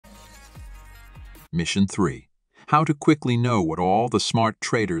Mission 3. How to quickly know what all the smart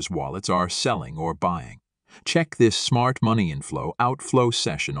traders' wallets are selling or buying. Check this Smart Money Inflow Outflow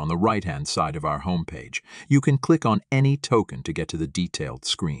session on the right-hand side of our homepage. You can click on any token to get to the detailed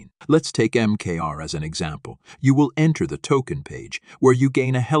screen. Let's take MKR as an example. You will enter the token page, where you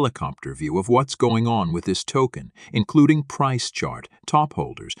gain a helicopter view of what's going on with this token, including price chart, top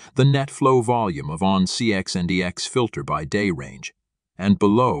holders, the net flow volume of on CXNDX filter by day range. And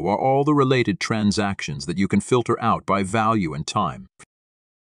below are all the related transactions that you can filter out by value and time.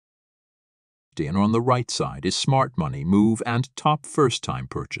 And on the right side is Smart Money Move and Top First-Time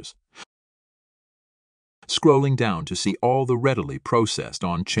Purchase. Scrolling down to see all the readily processed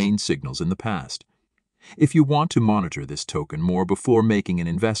on-chain signals in the past. If you want to monitor this token more before making an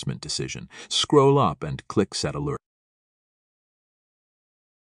investment decision, scroll up and click Set Alert.